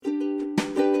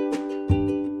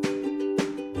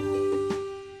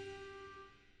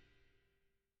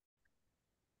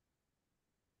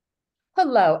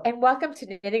Hello, and welcome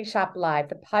to Knitting Shop Live,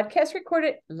 the podcast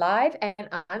recorded live and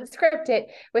unscripted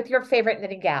with your favorite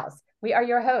knitting gals. We are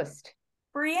your host,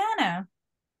 Brianna.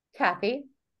 Kathy,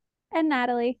 and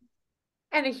Natalie.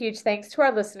 And a huge thanks to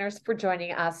our listeners for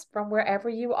joining us from wherever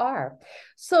you are.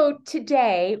 So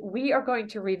today we are going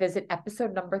to revisit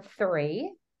episode number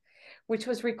 3, which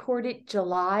was recorded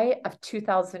July of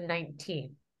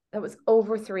 2019. That was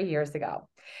over 3 years ago.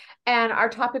 And our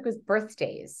topic was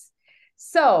birthdays.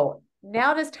 So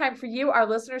now it is time for you, our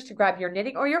listeners, to grab your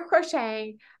knitting or your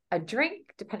crocheting, a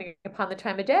drink, depending upon the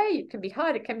time of day. It can be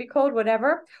hot, it can be cold,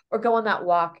 whatever, or go on that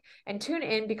walk and tune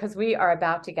in because we are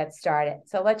about to get started.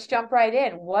 So let's jump right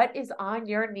in. What is on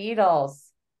your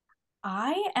needles?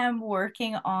 I am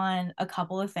working on a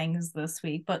couple of things this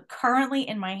week, but currently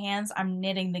in my hands, I'm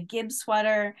knitting the Gibbs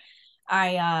sweater.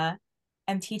 I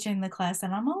am teaching the class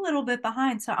and I'm a little bit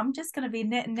behind, so I'm just going to be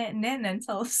knitting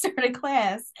until the start of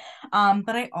class.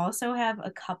 But I also have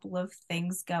a couple of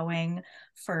things going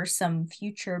for some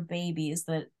future babies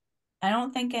that I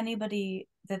don't think anybody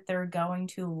that they're going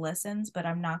to listens, but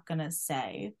I'm not going to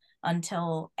say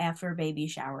until after baby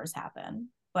showers happen.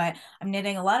 But I'm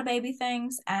knitting a lot of baby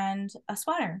things and a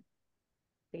sweater.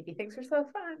 Baby things are so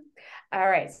fun. All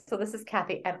right. So this is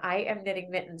Kathy, and I am knitting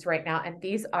mittens right now. And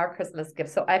these are Christmas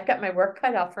gifts. So I've got my work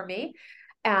cut out for me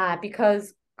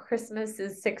because Christmas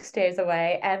is 6 days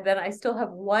away. And then I still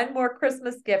have one more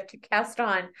Christmas gift to cast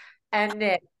on and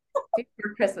knit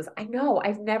for Christmas. I know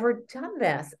I've never done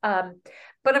this,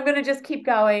 but I'm going to just keep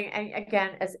going. And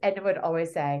again, as Edna would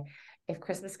always say, if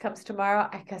Christmas comes tomorrow,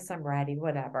 I guess I'm ready,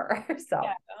 whatever. So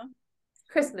yeah.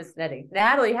 Christmas knitting.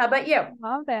 Natalie, how about you?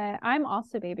 Love it. I'm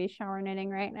also baby shower knitting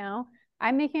right now.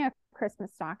 I'm making a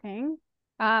Christmas stocking.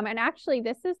 And actually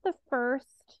this is the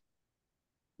first,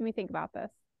 let me think about this.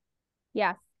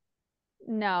 Yes.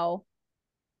 No.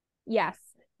 Yes.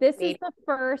 This is the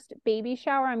first baby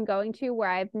shower I'm going to where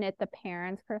I've knit the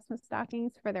parents' Christmas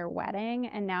stockings for their wedding.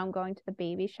 And now I'm going to the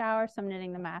baby shower. So I'm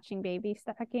knitting the matching baby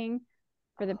stocking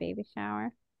for the baby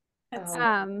shower. So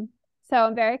I'm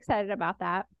very excited about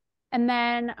that. And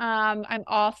then I'm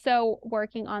also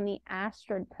working on the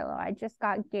Astrid pillow. I just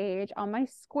got gauge on my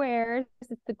squares.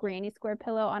 It's the granny square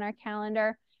pillow on our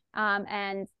calendar.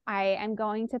 And I am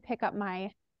going to pick up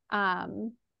my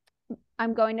I'm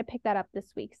going to pick that up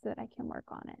this week so that I can work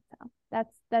on it. So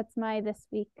that's my this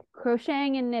week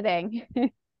crocheting and knitting.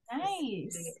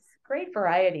 Nice. Great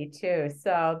variety too.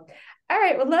 So all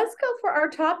right, well, let's go for our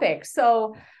topic.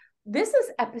 So this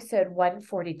is episode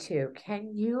 142.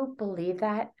 Can you believe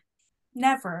that?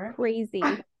 Never. Crazy.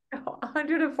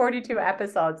 142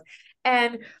 episodes.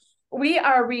 And we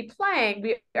are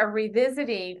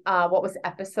revisiting what was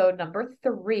episode number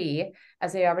 3,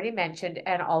 as I already mentioned,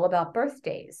 and all about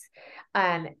birthdays.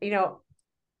 And,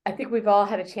 I think we've all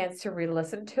had a chance to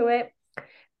re-listen to it.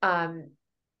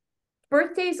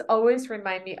 Birthdays always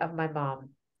remind me of my mom.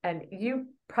 And you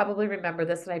probably remember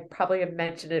this, and I probably have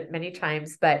mentioned it many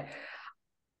times, but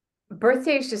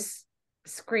birthdays just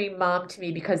scream mom to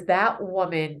me because that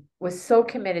woman was so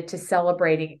committed to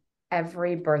celebrating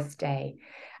every birthday.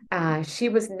 She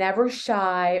was never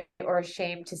shy or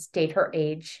ashamed to state her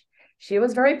age. She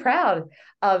was very proud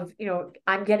of,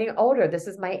 I'm getting older. This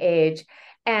is my age.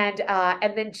 And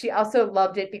then she also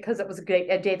loved it because it was a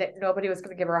day that nobody was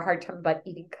going to give her a hard time about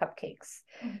eating cupcakes.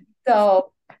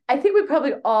 So I think we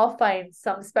probably all find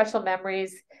some special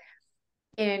memories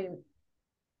in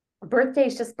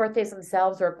birthdays, just birthdays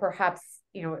themselves, or perhaps,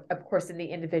 of course, in the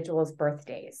individual's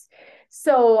birthdays.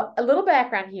 So a little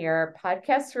background here.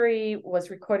 Podcast 3 was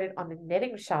recorded on the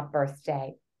Knitting Shop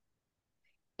birthday.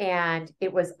 And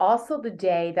it was also the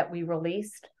day that we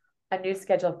released a new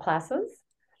schedule of classes.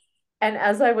 And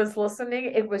as I was listening,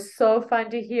 it was so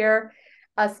fun to hear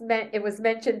it was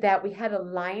mentioned that we had a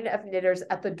line of knitters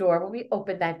at the door when we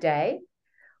opened that day.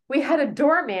 We had a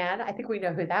doorman. I think we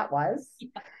know who that was.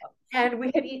 Yeah. And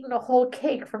we had eaten a whole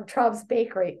cake from Traub's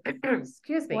Bakery.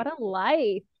 Excuse me. What a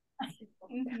life.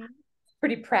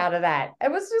 Pretty proud of that. It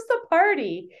was just a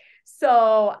party.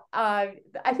 So I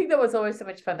think that was always so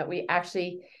much fun that we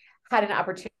actually had an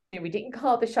opportunity. We didn't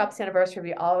call it the shop's anniversary.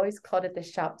 We always called it the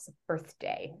shop's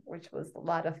birthday, which was a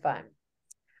lot of fun.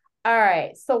 All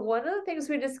right. So one of the things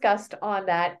we discussed on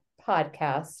that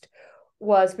podcast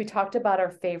was we talked about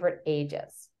our favorite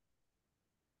ages.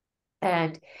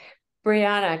 And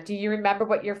Brianna, do you remember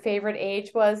what your favorite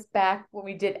age was back when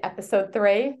we did episode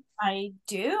 3? I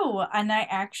do. And I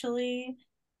actually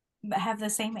have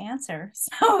the same answer.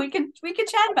 So we could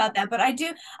chat about that. But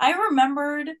I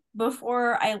remembered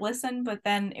before I listened, but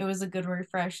then it was a good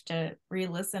refresh to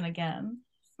re-listen again.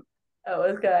 Oh,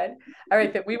 it was good. All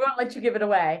right, then we won't let you give it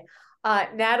away.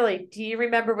 Natalie, do you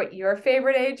remember what your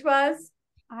favorite age was?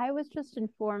 I was just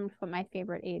informed what my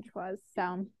favorite age was.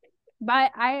 So,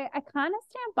 but I kind of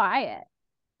stand by it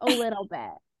a little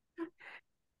bit.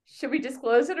 Should we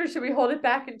disclose it or should we hold it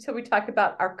back until we talk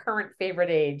about our current favorite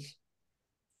age?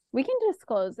 We can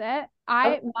disclose it.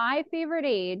 Okay. My favorite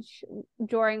age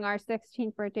during our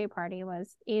 16th birthday party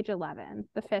was age 11,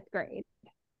 the 5th grade.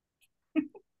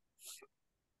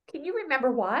 Can you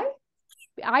remember why?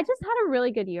 I just had a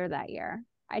really good year that year.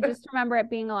 I just remember it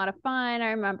being a lot of fun.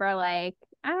 I remember like,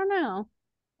 I don't know,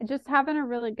 just having a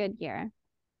really good year.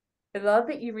 I love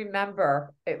that you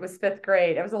remember it was 5th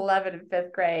grade. I was 11 in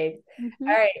 5th grade. Mhm. All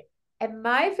right. And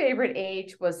my favorite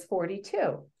age was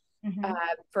 42 Mhm.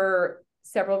 for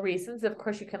several reasons. Of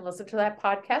course, you can listen to that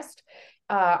podcast,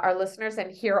 our listeners,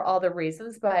 and hear all the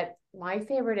reasons. But my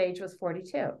favorite age was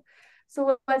 42.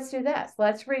 So let's do this.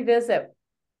 Let's revisit.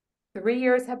 3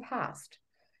 years have passed.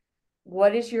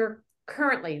 What is your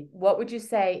currently, what would you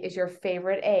say is your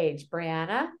favorite age,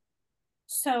 Brianna?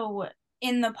 So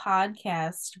in the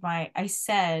podcast, I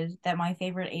said that my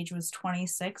favorite age was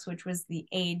 26, which was the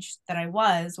age that I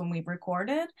was when we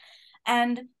recorded.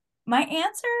 And my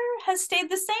answer has stayed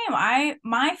the same.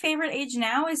 My favorite age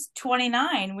now is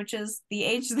 29, which is the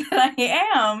age that I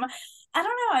am. I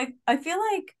don't know. I feel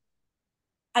like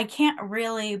I can't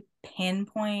really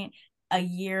pinpoint a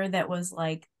year that was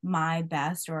like my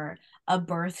best or a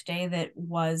birthday that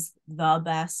was the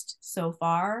best so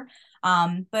far.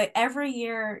 But every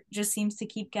year just seems to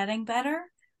keep getting better.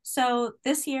 So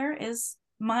this year is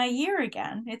my year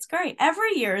again. It's great.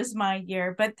 Every year is my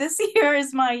year, but this year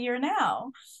is my year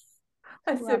now.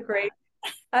 That's so Love great.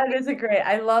 That is a great,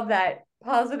 I love that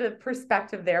positive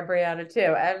perspective there, Brianna,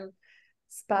 too. And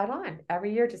spot on.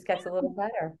 Every year just gets a little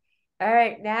better. All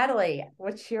right, Natalie,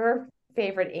 what's your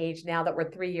favorite age now that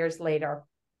we're 3 years later?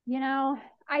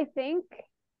 I think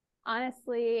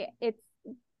honestly,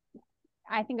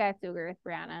 I think I have to agree with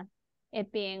Brianna,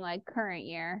 it being like current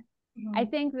year. I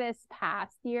think this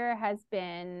past year has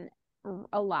been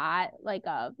a lot like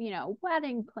of,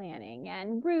 wedding planning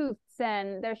and roots,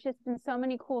 and there's just been so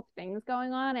many cool things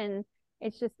going on, and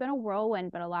it's just been a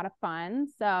whirlwind, but a lot of fun.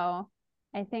 So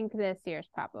I think this year's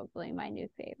probably my new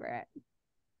favorite.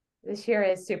 This year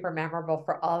is super memorable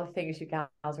for all the things you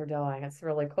gals are doing. It's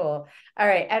really cool. All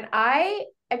right. And I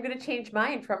am going to change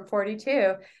mine from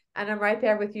 42. And I'm right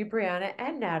there with you, Brianna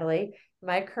and Natalie.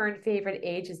 My current favorite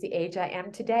age is the age I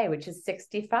am today, which is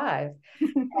 65.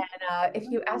 And if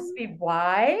you ask me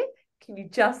why, can you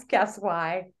just guess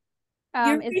why?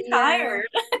 You're Is retired.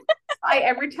 I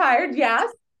am retired, yes.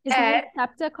 Is it your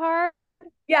SEPTA card?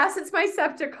 Yes, it's my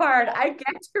SEPTA card. I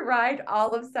get to ride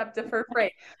all of SEPTA for free.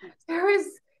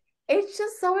 It's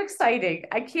just so exciting.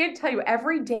 I can't tell you,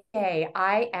 every day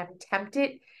I am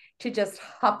tempted to just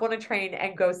hop on a train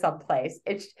and go someplace.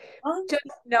 It's just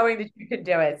knowing that you can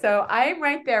do it. So I am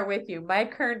right there with you. My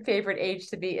current favorite age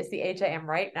to be is the age I am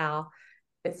right now.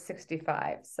 It's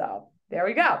 65. So there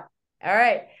we go. All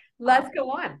right, let's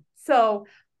go on. So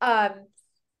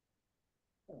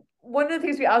one of the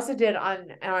things we also did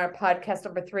on our podcast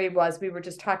number 3 was we were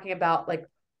just talking about like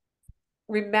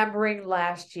remembering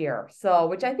last year. So,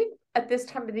 which I think at this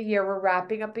time of the year, we're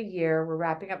wrapping up a year, we're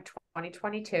wrapping up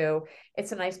 2022.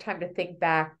 It's a nice time to think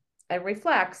back and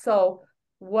reflect. So,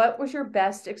 what was your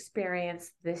best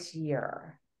experience this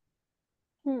year?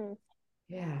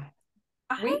 Yeah.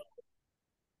 I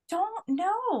don't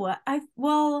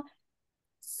know.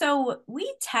 So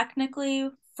we technically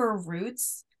for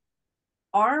Roots,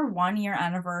 our 1 year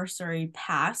anniversary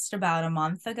passed about a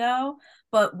month ago,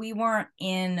 but we weren't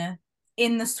in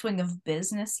the swing of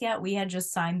business yet. We had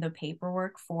just signed the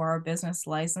paperwork for our business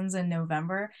license in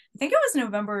November. I think it was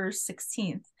November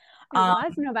 16th. It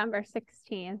was November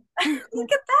 16th.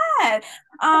 Look at that.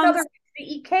 Another reason to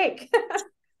eat cake.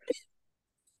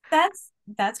 That's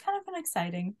kind of an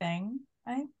exciting thing.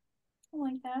 I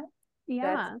like that.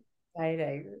 Yeah. That's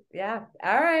exciting. Yeah.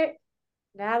 All right.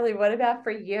 Natalie, what about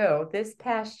for you this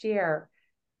past year?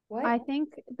 What? I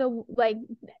think the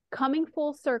coming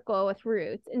full circle with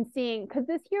Roots and seeing, because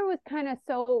this year was kind of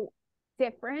so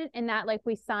different in that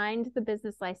we signed the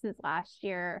business license last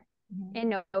year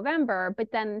in November,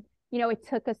 but then it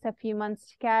took us a few months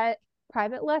to get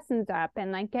private lessons up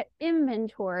and get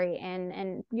inventory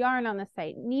and yarn on the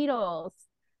site, needles,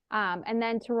 and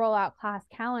then to roll out class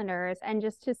calendars and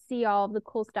just to see all of the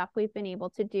cool stuff we've been able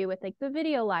to do with the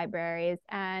video libraries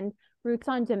and Roots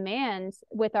on Demand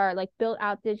with our built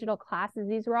out digital classes.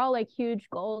 These were all huge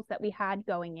goals that we had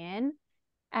going in.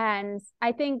 And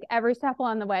I think every step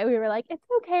along the way, we were like, it's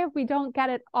okay if we don't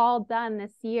get it all done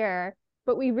this year,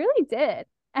 but we really did.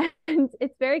 And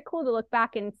it's very cool to look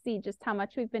back and see just how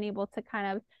much we've been able to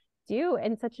kind of do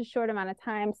in such a short amount of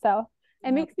time. So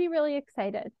it makes me really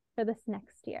excited for this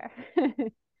next year.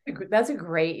 That's a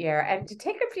great year. And to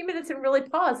take a few minutes and really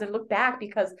pause and look back,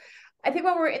 because I think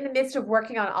when we're in the midst of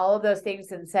working on all of those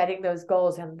things and setting those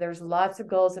goals, and there's lots of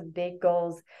goals and big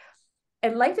goals,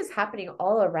 and life is happening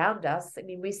all around us. I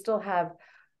mean, we still have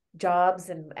jobs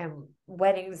and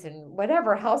weddings and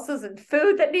whatever, houses and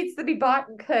food that needs to be bought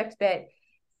and cooked, but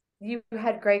you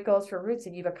had great goals for Roots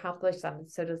and you've accomplished them.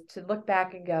 So to look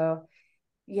back and go,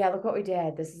 yeah, look what we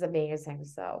did. This is amazing.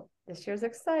 So this year's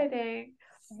exciting.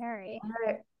 Very. All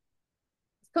right.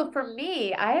 So for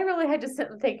me, I really had to sit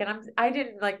and think, and I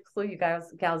didn't like clue you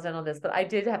gals in on this, but I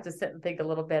did have to sit and think a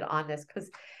little bit on this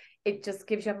because it just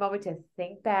gives you a moment to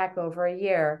think back over a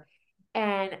year.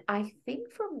 And I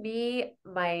think for me,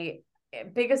 my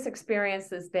biggest experience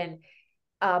has been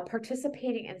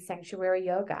participating in sanctuary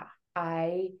yoga.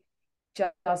 I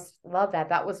just love that.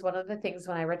 That was one of the things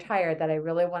when I retired that I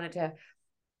really wanted to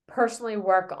personally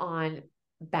work on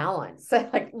balance,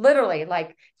 like literally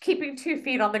like keeping 2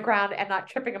 feet on the ground and not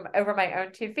tripping over my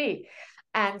own 2 feet.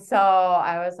 And so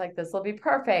I was like, this will be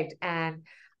perfect. And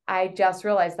I just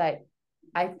realized that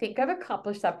I think I've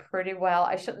accomplished that pretty well.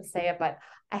 I shouldn't say it, but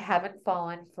I haven't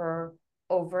fallen for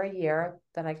over a year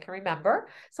that I can remember.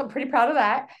 So I'm pretty proud of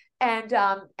that. And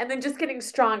then just getting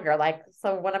stronger. Like,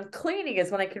 so when I'm cleaning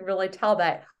is when I can really tell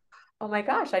that, oh my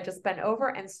gosh, I just bent over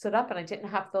and stood up and I didn't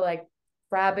have to like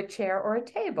grab a chair or a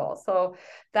table. So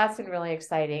that's been really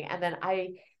exciting. And then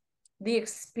the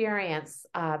experience,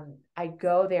 I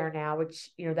go there now, which,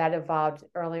 that evolved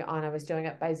early on. I was doing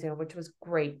it by Zoom, which was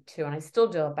great too. And I still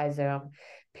do it by Zoom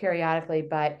periodically,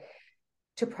 but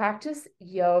to practice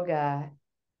yoga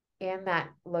in that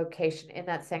location, in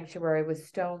that sanctuary with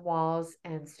stone walls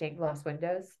and stained glass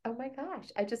windows. Oh my gosh.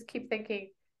 I just keep thinking,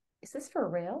 is this for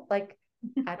real? Like,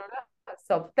 I don't know.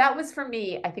 So that was for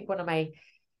me, I think one of my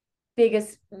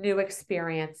biggest new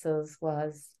experiences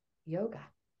was yoga.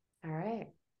 All right.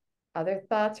 Other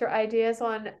thoughts or ideas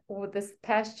on this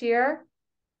past year?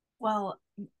 Well,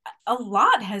 a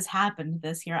lot has happened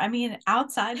this year. I mean,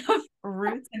 outside of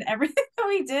Roots and everything that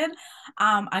we did,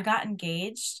 I got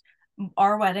engaged.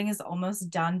 Our wedding is almost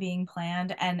done being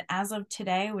planned. And as of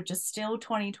today, which is still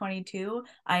 2022,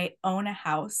 I own a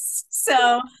house. So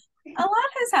a lot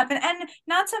has happened. And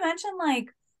not to mention,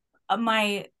 like,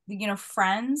 my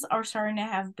friends are starting to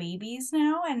have babies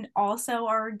now and also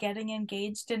are getting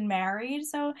engaged and married,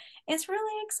 so it's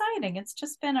really exciting. It's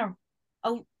just been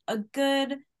a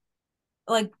good,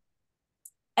 like,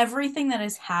 everything that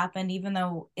has happened, even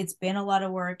though it's been a lot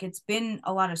of work, it's been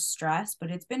a lot of stress, but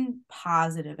it's been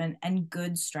positive and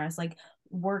good stress, like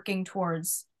working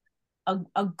towards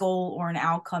a goal or an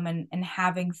outcome and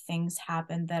having things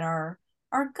happen that are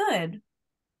good.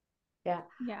 Yeah.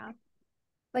 Yeah.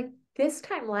 Like this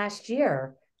time last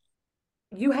year,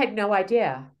 you had no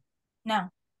idea No.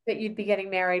 that you'd be getting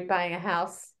married, buying a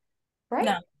house, right?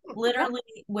 No, literally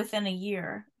within a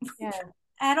year. Yeah.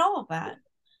 At all of that.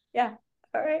 Yeah.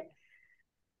 All right.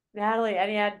 Natalie,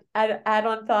 any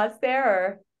add-on thoughts there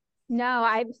or? No,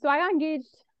 I got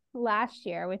engaged last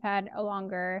year. We've had a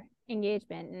longer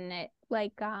engagement and it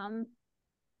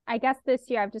I guess this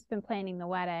year I've just been planning the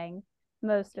wedding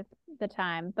most of the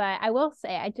time. But I will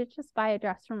say I did just buy a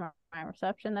dress from my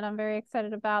reception that I'm very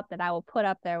excited about that I will put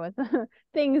up there with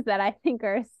things that I think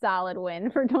are a solid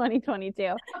win for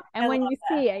 2022. And when you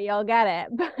see it, you'll get it.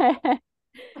 But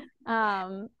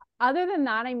other than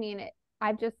that, I mean,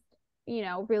 I've just,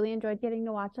 really enjoyed getting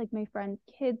to watch like my friends'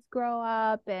 kids grow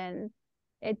up, and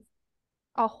it's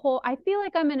I feel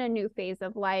like I'm in a new phase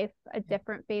of life, a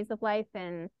different phase of life,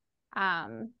 and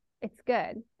it's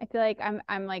good. I feel like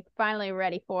I'm like finally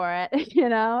ready for it,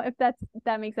 if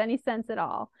that makes any sense at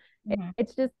all. Mm-hmm.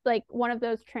 It's just like one of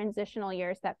those transitional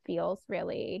years that feels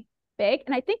really big.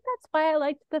 And I think that's why I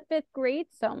liked the fifth grade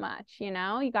so much. You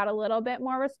got a little bit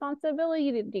more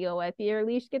responsibility to deal with. Your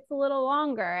leash gets a little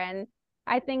longer. And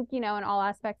I think, in all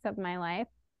aspects of my life,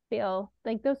 feel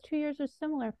like those 2 years are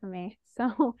similar for me.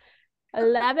 So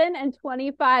 11 and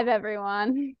 25,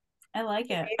 everyone. I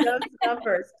like it. Play those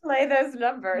numbers. Play those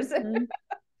numbers. Mm-hmm.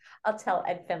 I'll tell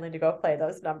Ed Finley to go play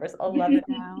those numbers. 11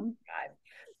 Wow.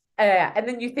 and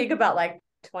then you think about like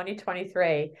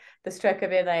 2023, the Streck of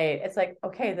Midnight. It's like,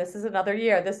 okay, this is another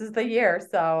year. This is the year.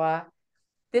 So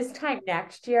this time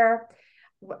next year,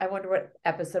 I wonder what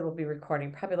episode we'll be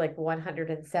recording. Probably like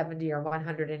 170 or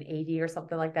 180 or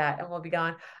something like that. And we'll be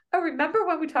gone. Oh, remember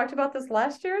when we talked about this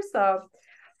last year? So,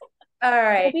 all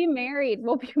right. We'll be married.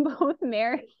 We'll be both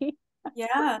married.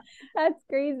 Yeah. That's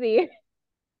crazy.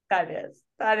 That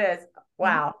is.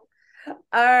 Wow. All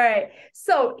right.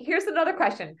 So here's another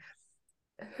question.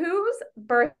 Whose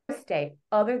birthday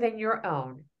other than your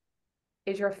own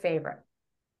is your favorite?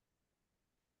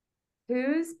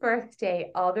 Whose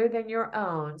birthday other than your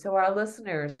own? So our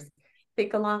listeners,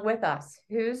 think along with us.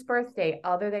 Whose birthday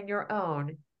other than your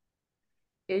own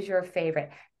is your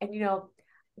favorite? And you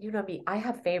know me, I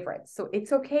have favorites. So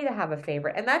it's okay to have a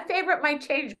favorite. And that favorite might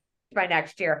change by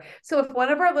next year. So if one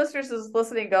of our listeners is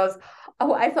listening goes,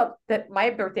 "Oh, I thought that my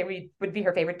birthday would be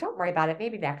her favorite." Don't worry about it.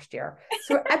 Maybe next year.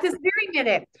 So at this very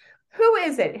minute, who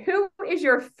is it? Who is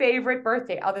your favorite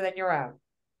birthday other than your own?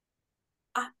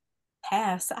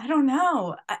 Pass. I don't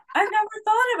know. I've never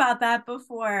thought about that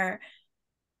before.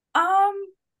 Um,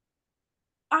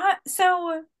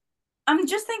 so I'm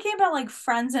just thinking about like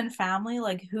friends and family,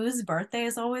 like whose birthday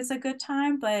is always a good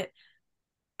time, but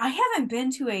I haven't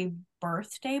been to a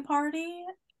birthday party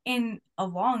in a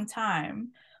long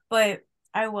time. But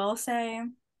I will say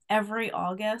every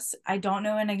August, I don't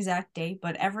know an exact date,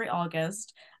 but every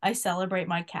August I celebrate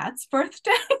my cat's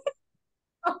birthday.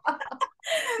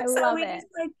 I So love we it. just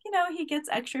like, he gets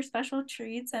extra special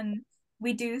treats and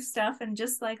we do stuff and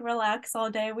just like relax all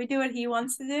day. We do what he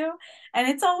wants to do. And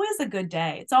it's always a good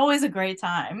day. It's always a great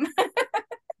time.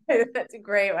 That's a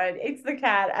great one. It's the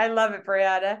cat. I love it,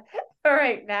 Brianna. All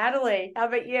right, Natalie, how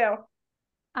about you?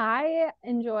 I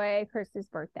enjoy Chris's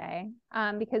birthday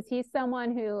because he's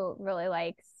someone who really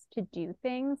likes to do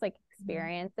things like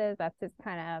experiences. That's his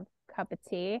kind of cup of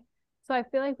tea. So I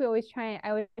feel like I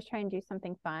always try and do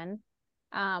something fun.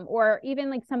 Or even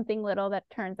like something little that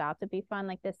turns out to be fun.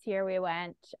 Like this year we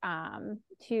went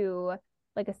to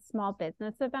like a small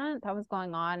business event that was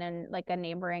going on in like a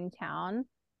neighboring town.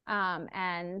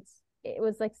 And it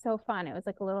was like so fun. It was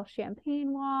like a little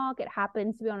champagne walk. It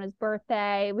happened to be on his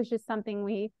birthday. It was just something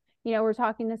we're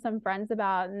talking to some friends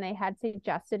about and they had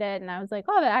suggested it. And I was like,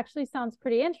 oh, that actually sounds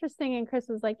pretty interesting. And Chris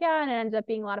was like, yeah. And it ended up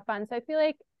being a lot of fun. So I feel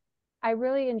like I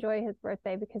really enjoy his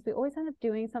birthday because we always end up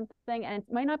doing something and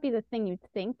it might not be the thing you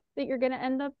think that you're going to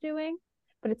end up doing,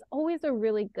 but it's always a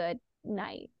really good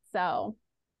night. So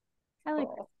I like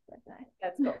Chris's birthday.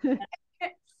 That's cool.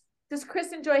 Does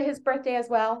Chris enjoy his birthday as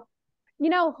well?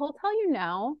 He'll tell you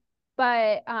no,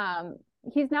 but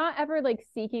he's not ever like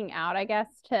seeking out, I guess,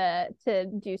 to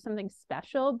do something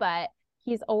special, but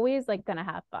he's always like gonna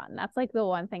have fun. That's like the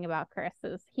one thing about Chris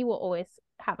is he will always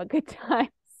have a good time.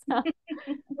 So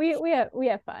we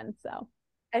have fun. So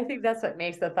I think that's what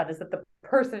makes it fun is that the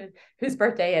person whose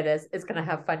birthday it is going to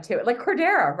have fun too. Like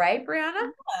Cordera, right, Brianna?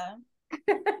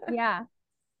 yeah.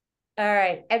 All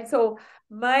right. And so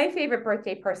my favorite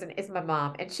birthday person is my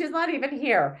mom, and she's not even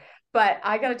here. But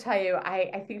I got to tell you,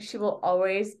 I think she will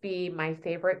always be my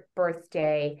favorite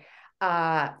birthday.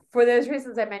 For those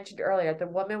reasons I mentioned earlier, the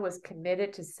woman was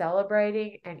committed to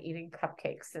celebrating and eating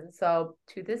cupcakes. And so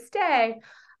to this day,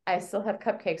 I still have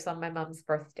cupcakes on my mom's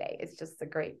birthday. It's just a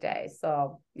great day.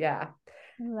 So yeah.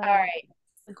 All right.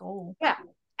 The goal. Yeah.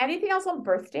 Anything else on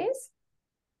birthdays?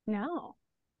 No.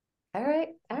 All right.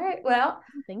 All right. Well,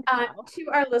 I think so.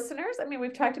 to our listeners, I mean,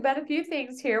 we've talked about a few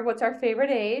things here. What's our favorite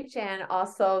age? And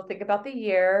also think about the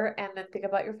year and then think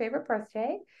about your favorite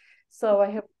birthday. So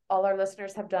I hope all our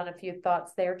listeners have done a few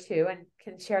thoughts there too and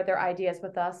can share their ideas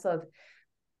with us of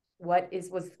what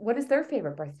is their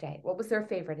favorite birthday? What was their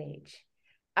favorite age?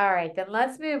 All right, then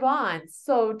let's move on.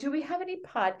 So do we have any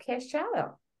podcast shout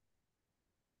out?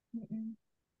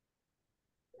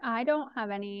 I don't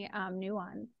have any new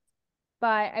ones,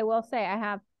 but I will say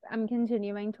I'm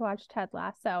continuing to watch Ted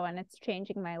Lasso and it's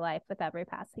changing my life with every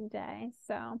passing day.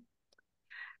 So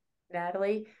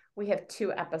Natalie, we have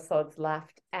 2 episodes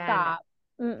left and stop.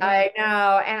 I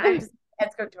know. And I'm just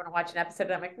Ed's going to want to watch an episode.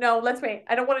 And I'm like, no, let's wait.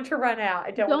 I don't want it to run out.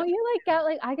 I Don't you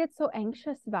I get so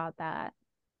anxious about that.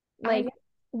 Like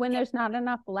when there's not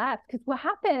enough left, because what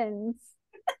happens?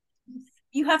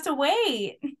 You have to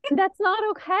wait. That's not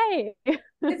okay.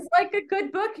 It's like a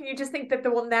good book, and you just think that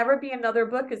there will never be another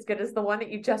book as good as the one that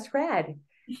you just read.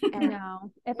 And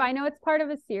no, if I know it's part of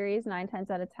a series, 9 times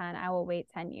out of 10, I will wait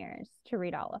 10 years to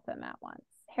read all of them at once.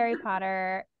 Harry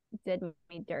Potter did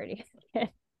me dirty as a kid.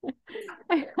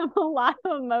 I have a lot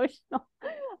of emotional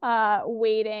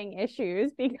waiting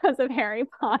issues because of Harry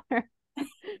Potter.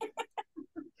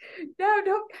 No,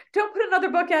 don't put another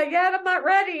book out yet. I'm not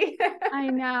ready. I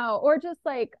know. Or just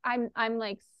like I'm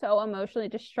like so emotionally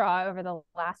distraught over the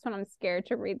last one. I'm scared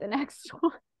to read the next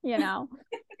one,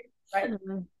 Right.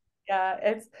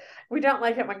 Yeah, we don't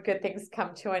like it when good things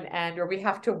come to an end or we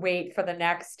have to wait for the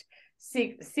next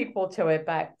sequel to it.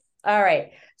 But all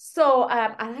right. So I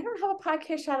don't have a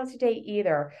podcast shout out today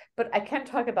either, but I can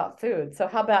talk about food. So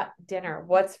how about dinner?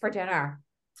 What's for dinner?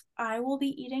 I will be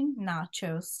eating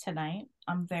nachos tonight.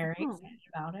 I'm very Oh. excited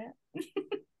about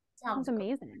it. Sounds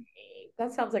amazing. great.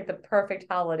 That sounds like the perfect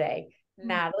holiday. Mm.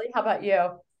 Natalie, how about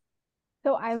you?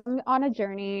 So I'm on a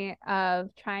journey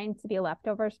of trying to be a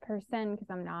leftovers person because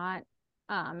I'm not,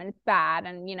 and it's bad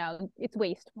and it's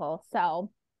wasteful.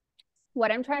 So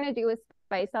what I'm trying to do is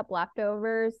spice up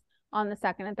leftovers on the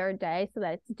second and third day so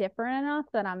that it's different enough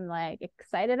that I'm like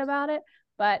excited about it,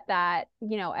 but that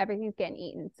everything's getting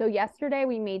eaten. So yesterday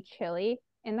we made chili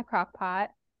in the crock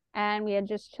pot and we had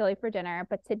just chili for dinner,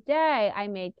 but today I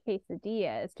made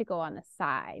quesadillas to go on the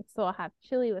side. So I'll have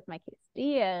chili with my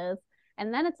quesadillas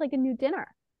and then it's like a new dinner.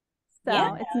 So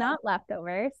Yeah. it's not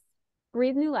leftovers.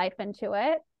 Breathe new life into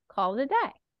it. Call it a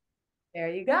day. There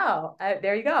you go.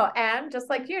 There you go. And just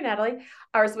like you, Natalie,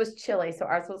 ours was chili. So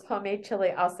ours was homemade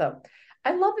chili also.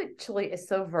 I love that chili is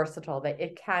so versatile that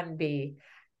it can be,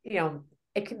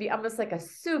 it can be almost like a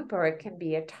soup or it can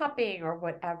be a topping or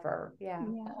whatever. Yeah. A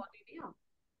whole new meal.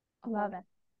 Love it.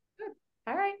 Good.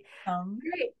 All right.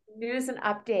 Great. News and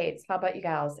updates. How about you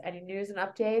gals? Any news and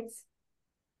updates?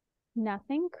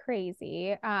 Nothing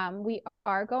crazy. We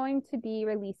are going to be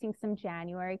releasing some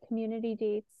January community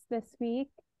dates this week.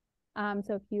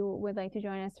 So if you would like to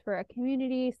join us for a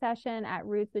community session at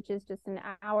Roots, which is just an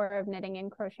hour of knitting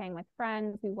and crocheting with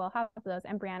friends, we will have those.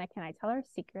 And Brianna, can I tell our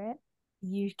secret?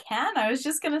 You can. I was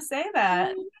just gonna say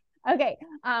that. Okay.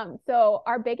 So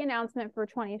our big announcement for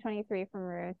 2023 from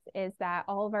Roots is that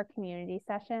all of our community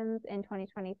sessions in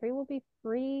 2023 will be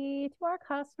free to our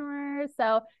customers.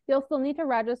 So you'll still need to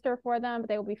register for them, but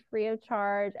they will be free of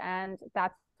charge. And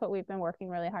that's what we've been working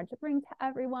really hard to bring to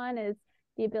everyone is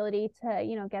the ability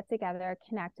to, get together,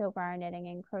 connect over our knitting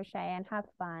and crochet and have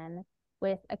fun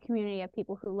with a community of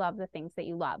people who love the things that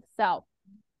you love. So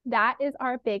that is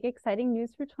our big exciting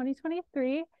news for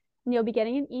 2023. And you'll be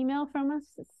getting an email from us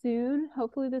soon,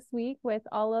 hopefully this week, with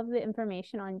all of the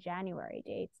information on January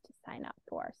dates to sign up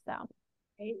for. So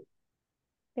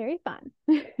very fun.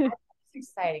 That's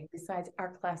exciting besides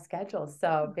our class schedule.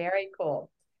 So very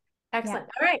cool. Excellent.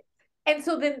 Yeah. All right. And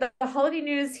so then the holiday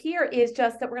news here is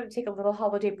just that we're going to take a little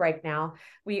holiday break now.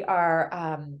 We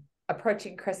are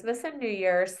approaching Christmas and New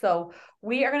Year's. So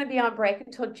we are going to be on break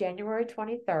until January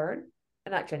 23rd.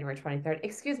 Not January 23rd,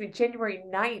 excuse me, January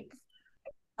 9th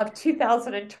of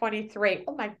 2023.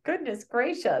 Oh my goodness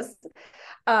gracious.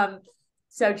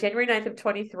 So January 9th of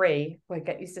 23, we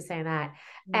get used to saying that.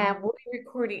 And we'll be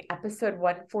recording episode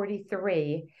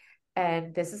 143.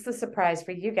 And this is the surprise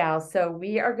for you gals. So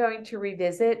we are going to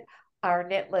revisit our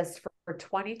knit list for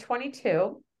 2022.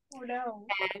 Oh no.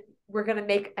 And we're going to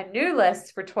make a new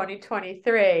list for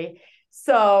 2023.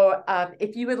 So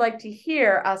if you would like to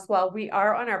hear us while we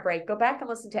are on our break, go back and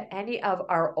listen to any of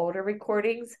our older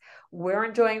recordings. We're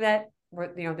enjoying that.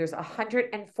 There's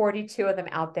 142 of them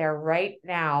out there right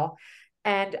now.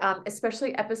 And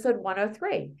especially episode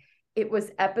 103. It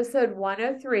was episode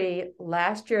 103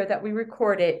 last year that we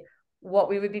recorded what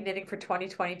we would be knitting for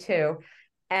 2022.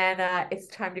 And it's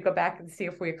time to go back and see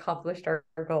if we accomplished our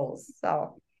goals.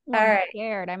 So, I'm all right.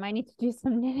 Scared. I might need to do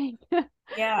some knitting.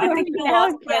 Yeah, I think you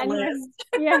lost my list.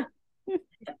 Yeah.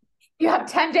 You have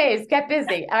 10 days. Get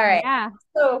busy. All right. Yeah.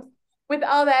 So with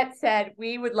all that said,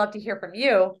 we would love to hear from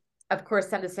you. Of course,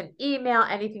 send us an email,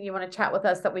 anything you want to chat with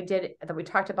us that we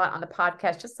talked about on the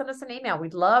podcast, just send us an email.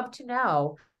 We'd love to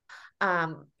know,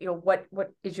 what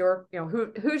is your,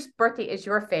 whose birthday is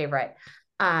your favorite?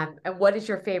 And what is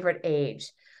your favorite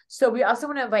age? So we also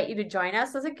want to invite you to join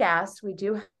us as a guest. We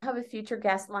do have a future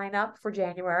guest lineup for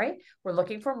January. We're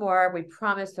looking for more. We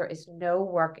promise there is no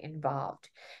work involved.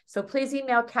 So please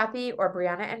email Kathy or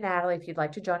Brianna and Natalie if you'd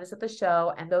like to join us at the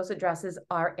show. And those addresses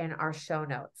are in our show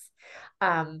notes.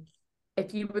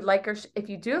 If you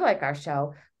do like our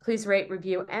show, please rate,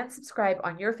 review, and subscribe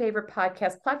on your favorite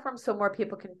podcast platform so more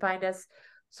people can find us.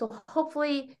 So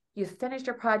hopefully you've finished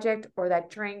your project or that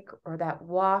drink or that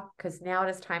walk, because now it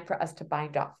is time for us to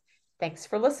bind off. Thanks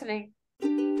for listening.